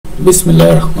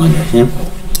Bismillahirrahmanirrahim.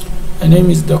 My name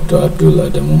is Dr. Abdul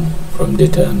Adamu from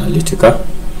Data Analytica.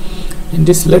 In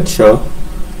this lecture,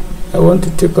 I want to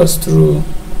take us through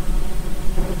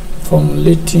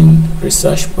formulating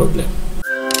research problem.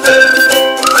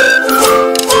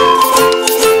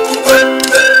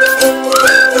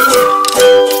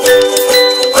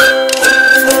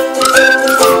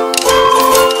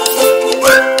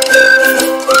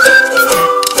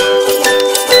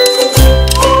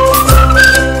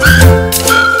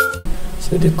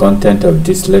 So the content of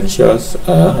these lectures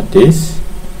are this.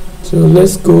 So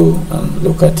let's go and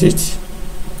look at it.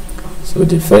 So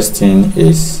the first thing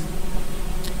is,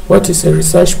 what is a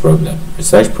research problem?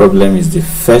 Research problem is the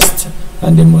first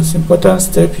and the most important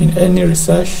step in any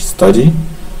research study.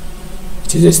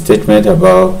 It is a statement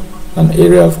about an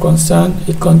area of concern,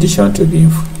 a condition to be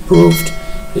improved,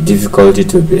 a difficulty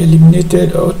to be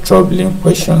eliminated, or troubling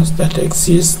questions that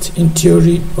exist in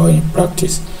theory or in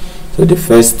practice. So the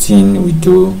first thing we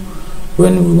do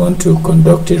when we want to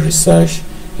conduct a research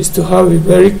is to have a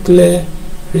very clear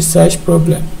research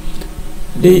problem.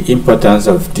 The importance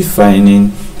of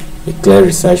defining a clear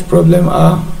research problem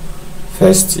are: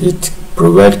 first, it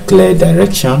provides clear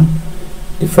direction.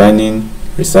 Defining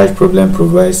research problem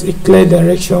provides a clear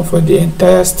direction for the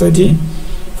entire study,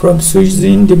 from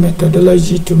choosing the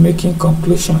methodology to making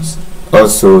conclusions.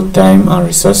 Also, time and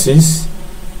resources.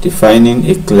 Defining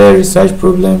a clear research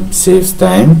problem saves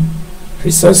time,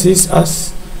 resources,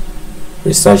 as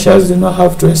researchers do not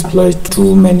have to exploit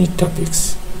too many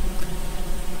topics.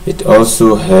 It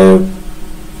also helps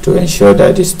to ensure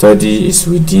that the study is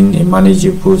within a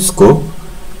manageable scope,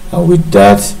 and with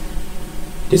that,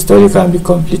 the study can be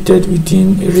completed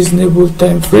within a reasonable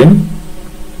time frame.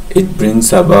 It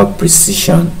brings about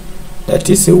precision, that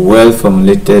is, a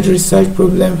well-formulated research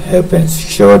problem helps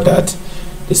ensure that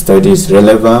the study is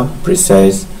relevant,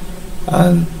 precise,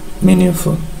 and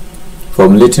meaningful.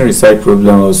 Formulating research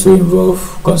problem also involves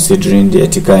considering the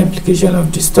ethical implication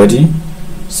of the study,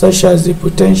 such as the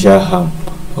potential harm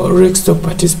or risk to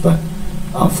participants.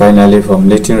 And finally,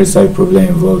 formulating research problem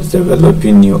involves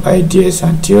developing new ideas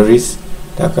and theories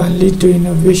that can lead to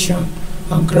innovation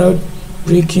and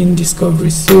groundbreaking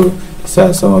discoveries. So these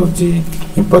are some of the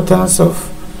importance of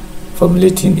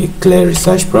formulating a clear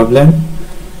research problem.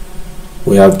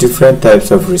 We have different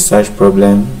types of research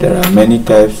problem. There are many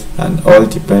types, and all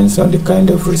depends on the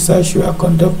kind of research you are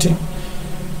conducting.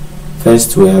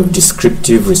 First, we have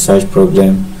descriptive research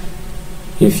problem.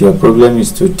 If your problem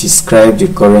is to describe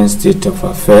the current state of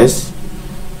affairs,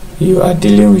 you are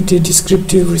dealing with a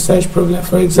descriptive research problem.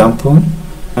 For example,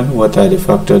 what are the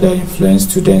factors that influence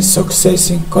students' success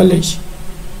in college?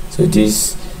 So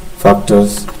these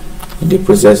factors, in the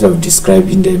process of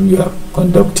describing them, you are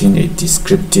conducting a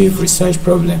descriptive research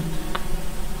problem.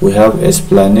 We have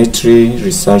explanatory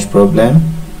research problem,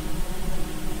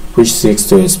 which seeks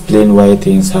to explain why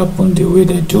things happen the way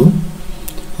they do.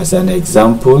 As an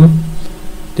example,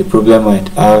 the problem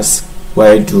might ask,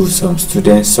 why do some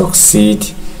students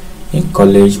succeed in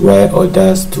college while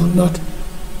others do not?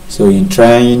 So in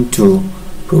trying to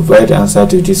provide answer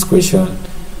to this question,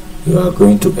 you are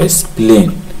going to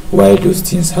explain why those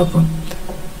things happen.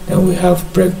 Then we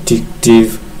have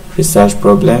predictive research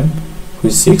problem,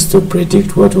 which seeks to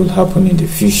predict what will happen in the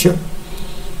future.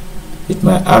 It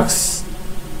might ask,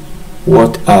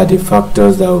 what are the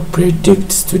factors that will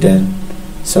predict student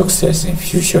success in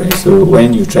future? So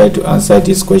when you try to answer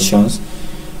these questions,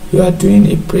 you are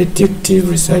doing a predictive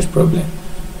research problem.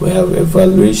 We have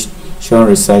evaluation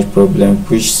research problem,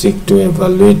 which seek to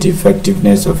evaluate the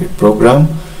effectiveness of a program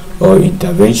or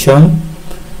intervention.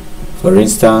 For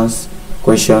instance,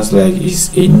 questions like,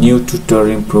 is a new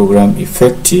tutoring program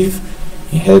effective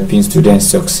in helping students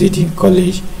succeed in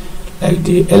college, like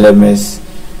the LMS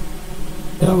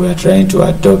that we are trying to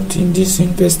adopt in this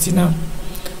university now.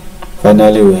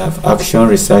 Finally, we have action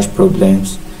research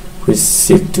problems, which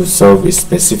seek to solve a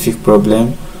specific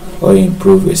problem or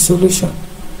improve a solution.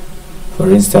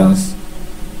 For instance,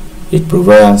 it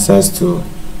provides answers to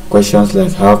questions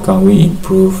like, how can we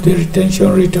improve the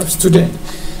retention rate of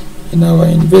students in our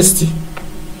university?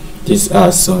 These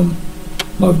are some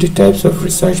of the types of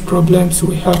research problems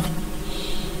we have.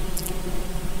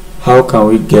 How can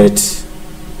we get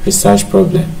research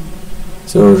problem?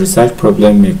 So research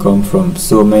problem may come from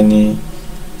so many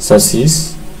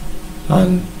sources,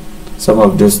 and some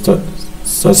of those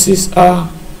sources are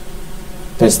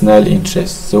personal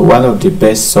interest. So one of the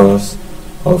best source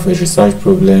of a research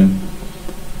problem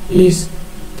is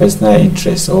personal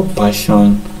interest or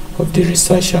passion of the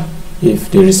researcher.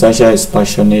 If the researcher is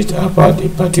passionate about a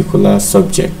particular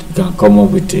subject, you can come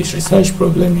up with a research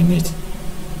problem in it.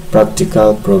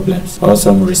 practical problems, or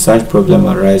some research problems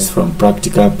arise from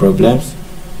practical problems.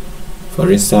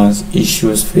 For instance,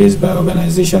 issues faced by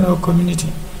organization or community.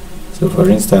 So for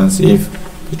instance, if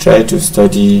you try to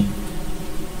study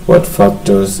what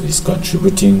factors is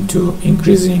contributing to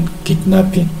increasing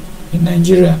kidnapping in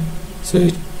Nigeria, so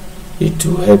it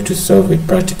will help to solve a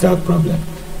practical problem.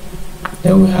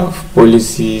 Then we have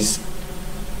policies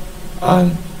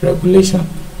and regulation.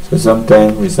 So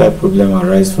sometimes research problems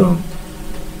arise from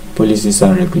policies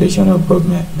and regulation of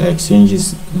government, like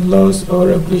changes in laws or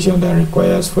regulation that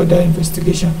requires further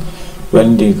investigation.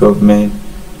 When the government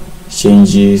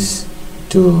changes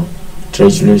to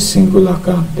treasury single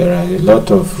account, there are a lot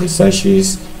of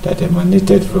researches that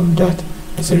emanated from that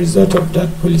as a result of that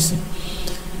policy.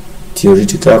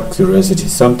 Theoretical curiosity.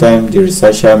 Sometimes the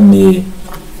researcher may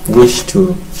wish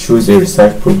to choose a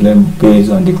research problem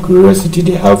based on the curiosity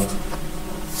they have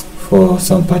for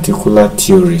some particular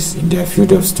theories in their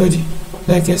field of study,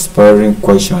 like exploring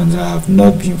questions that have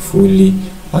not been fully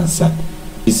answered.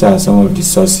 These are some of the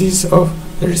sources of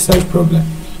the research problem.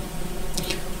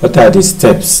 What are the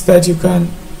steps that you can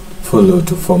follow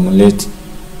to formulate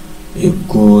a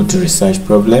good research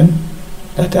problem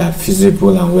that are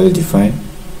feasible and well defined?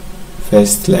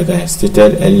 First, like I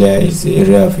stated earlier, is the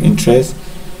area of interest.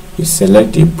 You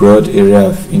select a broad area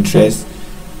of interest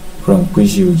from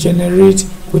which you generate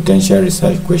potential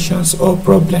research questions or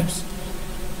problems.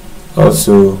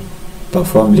 Also,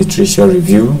 perform literature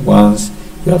review. Once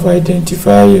you have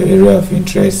identified your area of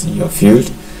interest in your field,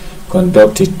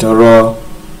 conduct a thorough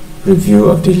review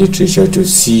of the literature to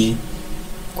see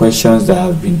questions that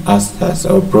have been asked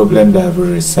or problems that have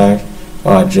been researched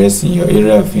or addressed in your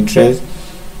area of interest,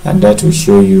 and that will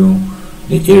show you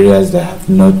the areas that have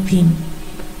not been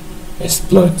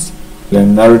explored.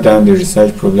 Then narrow down the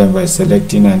research problem by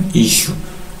selecting an issue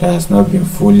that has not been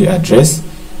fully addressed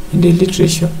in the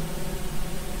literature.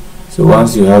 So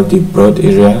once you have the broad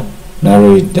area,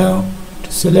 narrow it down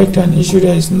to select an issue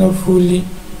that is not fully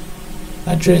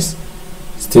addressed.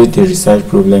 State the research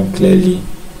problem clearly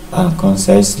and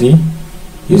concisely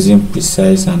using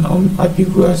precise and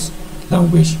unambiguous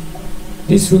language.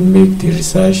 This will make the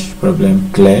research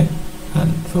problem clear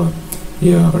and for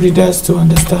your readers to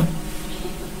understand.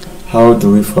 How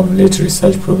do we formulate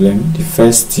research problem? The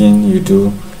first thing you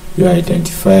do, you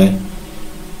identify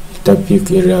the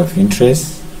topic area of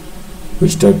interest.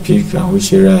 Which topic and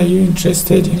which area are you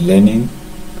interested in learning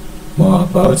more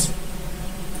about?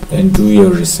 Then do your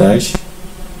research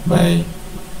by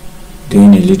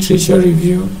doing a literature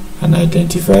review and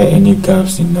identify any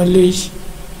gaps in knowledge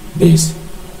base.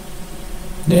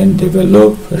 Then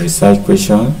develop a research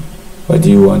question. What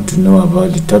do you want to know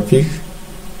about the topic?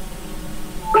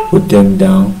 Put them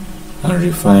down and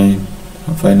refine,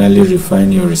 and finally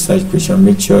refine your research question.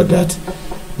 Make sure that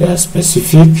they are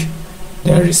specific,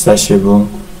 they are researchable,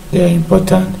 they are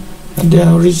important, and they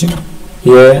are original.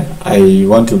 Here I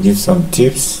want to give some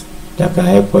tips that can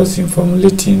help us in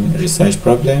formulating research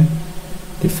problem.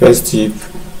 The first tip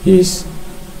is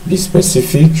be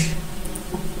specific.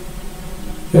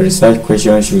 Your research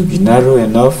question should be narrow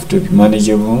enough to be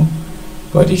manageable,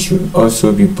 but it should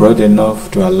also be broad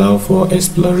enough to allow for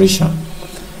exploration.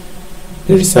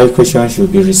 The research question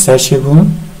should be researchable.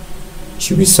 It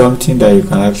should be something that you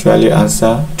can actually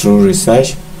answer through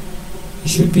research. It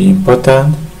should be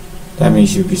important. That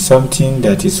means it should be something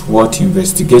that is worth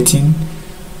investigating.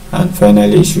 And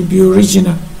finally, it should be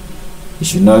original. It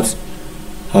should not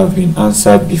have been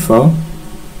answered before.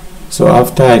 So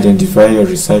after identifying your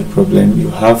research problem, you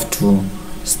have to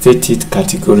state it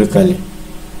categorically.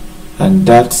 And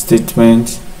that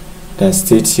statement that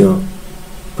states your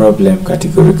problem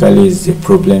categorically is the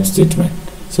problem statement.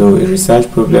 So a research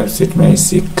problem statement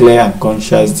is a clear and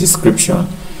concise description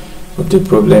of the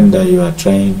problem that you are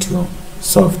trying to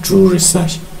solve through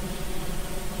research.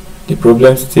 The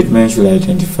problem statement should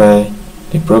identify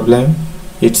the problem,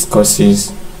 its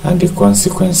causes, and the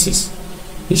consequences.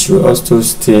 It should also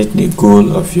state the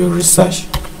goal of your research.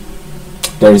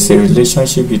 There is a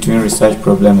relationship between research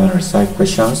problem and research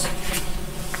questions.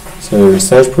 So a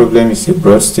research problem is a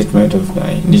broad statement of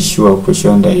an issue or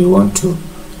question that you want to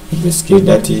investigate.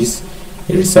 That is,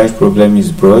 a research problem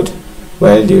is broad,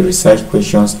 while the research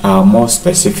questions are more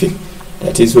specific.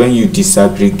 That is, when you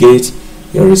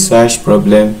disaggregate your research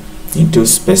problem into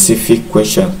specific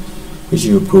questions, which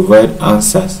you provide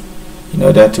answers in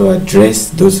order to address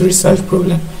those research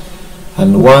problems.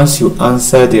 And once you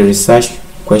answer the research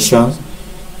questions,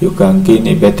 you can gain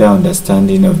a better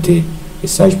understanding of the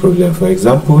research problem. For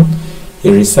example,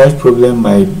 a research problem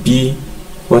might be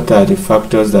what are the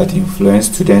factors that influence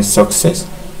student success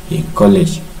in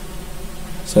college.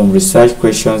 Some research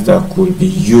questions that could be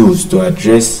used to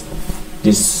address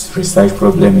this research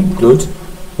problem include: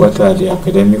 what are the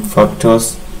academic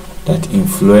factors that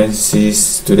influences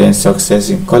student success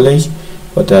in college?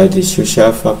 What are the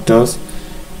social factors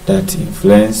that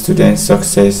influence student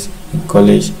success in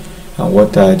college? And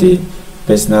what are the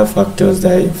personal factors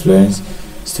that influence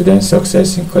student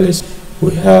success in college?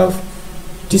 We have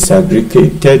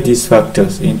disaggregated these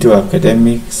factors into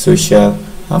academic, social,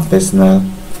 and personal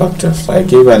factors. I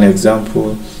gave an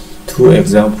example, two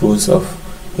examples of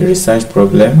a research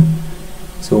problem.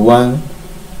 So one,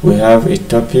 we have a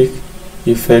topic: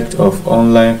 effect of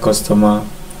online customer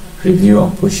review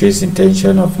on purchase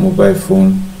intention of mobile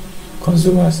phone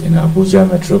consumers in Abuja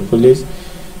metropolis.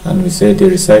 And we said the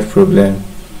research problem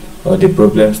or the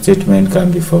problem statement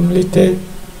can be formulated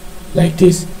like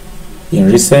this: in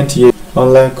recent years,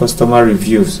 online customer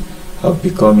reviews have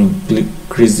become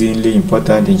increasingly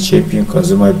important in shaping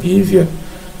consumer behavior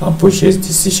and purchase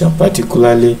decision,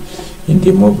 particularly in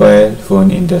the mobile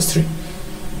phone industry.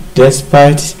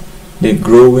 Despite the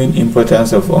growing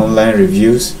importance of online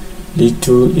reviews,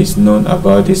 little is known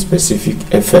about the specific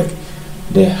effect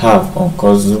they have on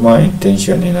consumer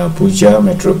intention in Abuja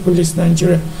metropolis,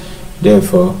 Nigeria.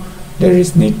 Therefore, there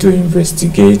is need to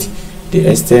investigate the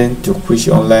extent to which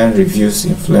online reviews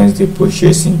influence the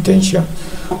purchase intention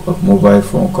of mobile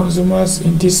phone consumers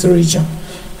in this region,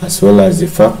 as well as the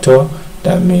factor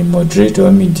that may moderate or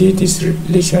mediate this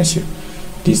relationship.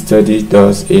 This study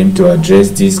does aim to address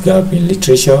this gap in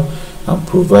literature and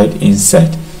provide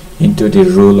insight into the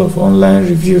role of online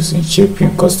reviews in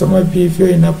shaping customer behavior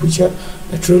in Abuja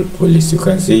metropolis. You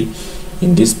can see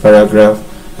in this paragraph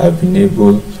I've been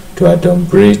able to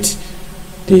adumbrate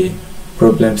the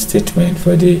problem statement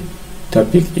for the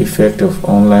topic: effect of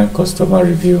online customer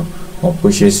review on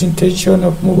purchase intention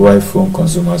of mobile phone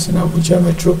consumers in Abuja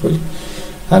metropolis.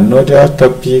 Another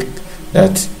topic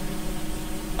that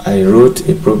I wrote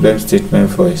a problem statement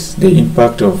for is the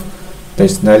impact of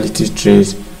personality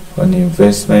traits on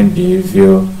investment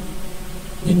behavior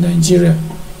in Nigeria.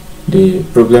 The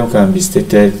problem can be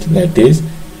stated like this: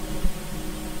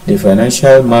 the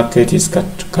financial market is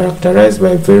characterized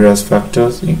by various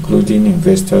factors, including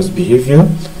investors' behavior,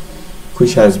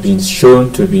 which has been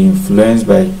shown to be influenced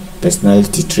by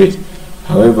personality traits.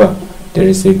 However, there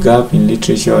is a gap in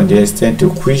literature on the extent to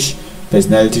which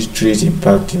personality traits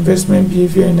impact investment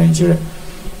behavior in Nigeria,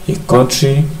 a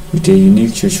country with a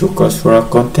unique socio-cultural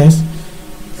context.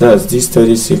 Thus, this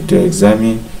study seeks to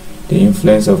examine the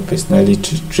influence of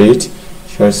personality traits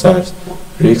such as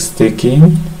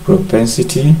risk-taking,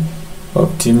 propensity,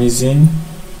 optimism,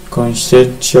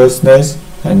 conscientiousness,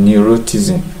 and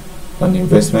neuroticism on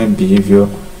investment behavior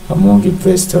among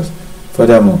investors.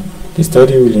 Furthermore, the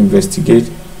study will investigate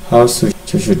how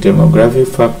socio-demographic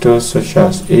factors such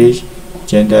as age,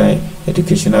 gender, and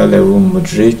educational level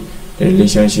moderate the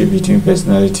relationship between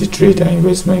personality trait and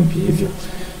investment behavior.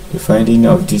 The finding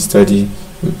of this study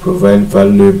will provide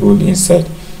valuable insight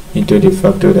into the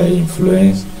factors that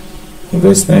influence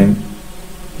investment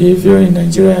behavior in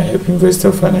Nigeria and help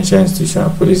investors, financial institutions,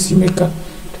 and policymakers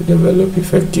to develop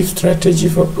effective strategy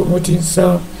for promoting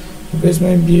sound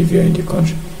investment behavior in the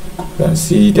country. You can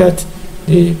see that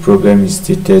the problem is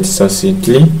stated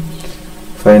succinctly.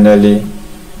 Finally,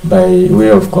 by way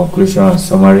of conclusion and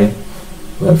summary,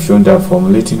 we have shown that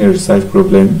formulating a research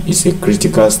problem is a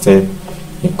critical step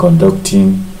in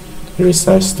conducting a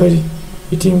research study.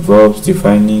 It involves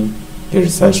defining the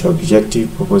research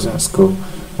objective, purpose, and scope,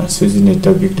 and choosing a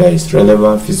topic that is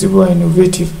relevant, feasible, and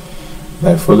innovative.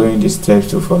 By following the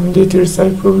steps to formulate a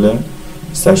research problem,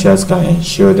 researchers can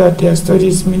ensure that their study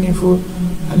is meaningful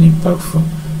and impactful.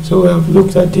 So we have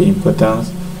looked at the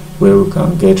importance, where we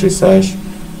can get research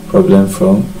problem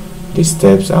from, the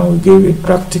steps, and we gave a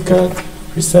practical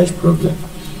research problem.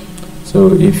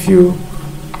 So if you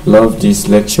love this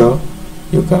lecture,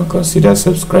 you can consider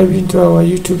subscribing to our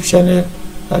YouTube channel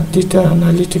at Data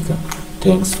Analytica.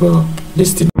 Thanks for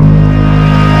listening.